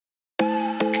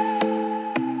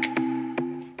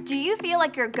feel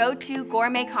like your go-to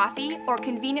gourmet coffee or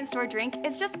convenience store drink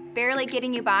is just barely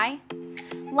getting you by?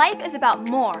 Life is about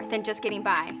more than just getting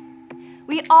by.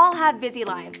 We all have busy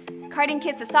lives, carting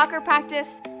kids to soccer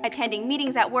practice, attending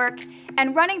meetings at work,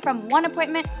 and running from one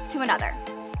appointment to another.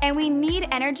 And we need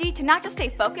energy to not just stay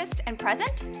focused and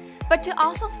present, but to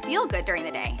also feel good during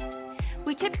the day.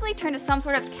 We typically turn to some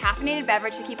sort of caffeinated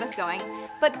beverage to keep us going,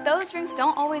 but those drinks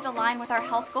don't always align with our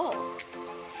health goals.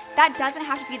 That doesn't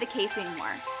have to be the case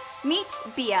anymore. Meet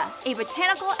BIA, a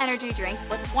botanical energy drink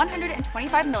with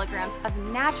 125 milligrams of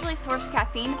naturally sourced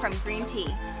caffeine from green tea.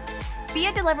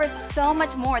 BIA delivers so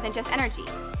much more than just energy.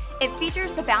 It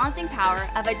features the balancing power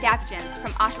of adaptogens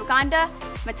from ashwagandha,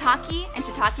 maitake, and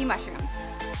shiitake mushrooms.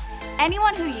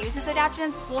 Anyone who uses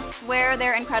adaptogens will swear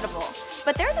they're incredible,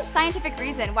 but there's a scientific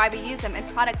reason why we use them in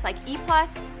products like E+,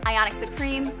 Ionic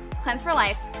Supreme, Cleanse for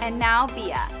Life, and now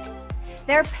BIA.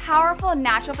 They're powerful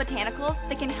natural botanicals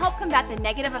that can help combat the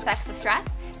negative effects of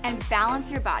stress and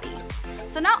balance your body.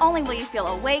 So not only will you feel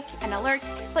awake and alert,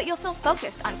 but you'll feel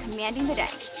focused on commanding the day.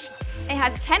 It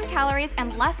has 10 calories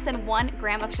and less than 1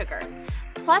 gram of sugar.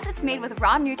 Plus, it's made with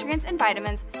raw nutrients and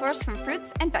vitamins sourced from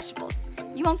fruits and vegetables.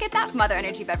 You won't get that from other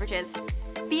energy beverages.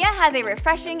 BIA has a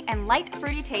refreshing and light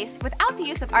fruity taste without the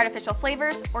use of artificial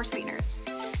flavors or sweeteners.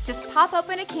 Just pop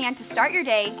open a can to start your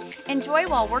day, enjoy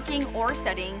while working or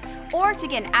studying, or to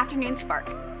get an afternoon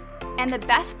spark. And the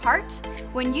best part?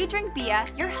 When you drink BIA,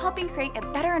 you're helping create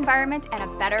a better environment and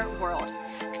a better world.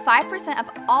 5% of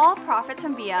all profits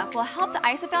from BIA will help the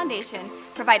ISA Foundation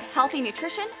provide healthy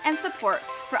nutrition and support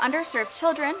for underserved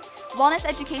children, wellness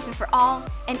education for all,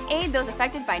 and aid those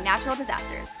affected by natural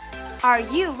disasters. Are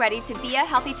you ready to be a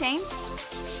healthy change?